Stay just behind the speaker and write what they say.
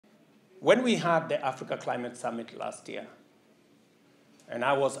When we had the Africa Climate Summit last year, and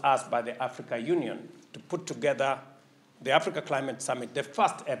I was asked by the Africa Union to put together the Africa Climate Summit, the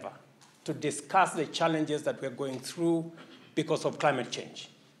first ever, to discuss the challenges that we're going through because of climate change.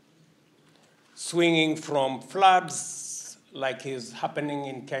 Swinging from floods, like is happening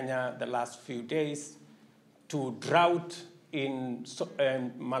in Kenya the last few days, to drought in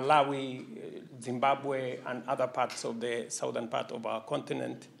Malawi, Zimbabwe, and other parts of the southern part of our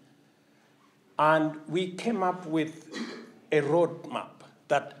continent. And we came up with a roadmap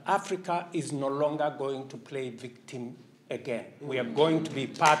that Africa is no longer going to play victim again. We are going to be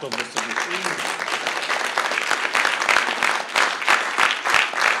part of the solution.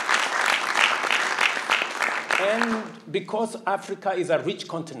 And because Africa is a rich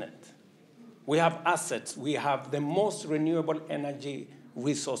continent, we have assets. We have the most renewable energy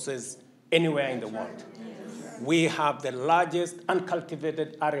resources anywhere in the world. We have the largest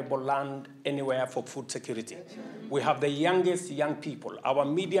uncultivated arable land anywhere for food security. We have the youngest young people. Our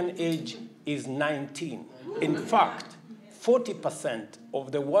median age is 19. In fact, 40%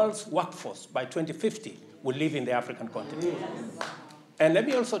 of the world's workforce by 2050 will live in the African continent. And let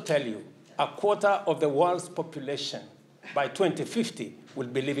me also tell you, a quarter of the world's population by 2050 will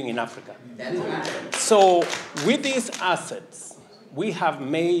be living in Africa. So with these assets, we have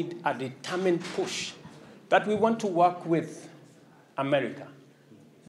made a determined push that we want to work with America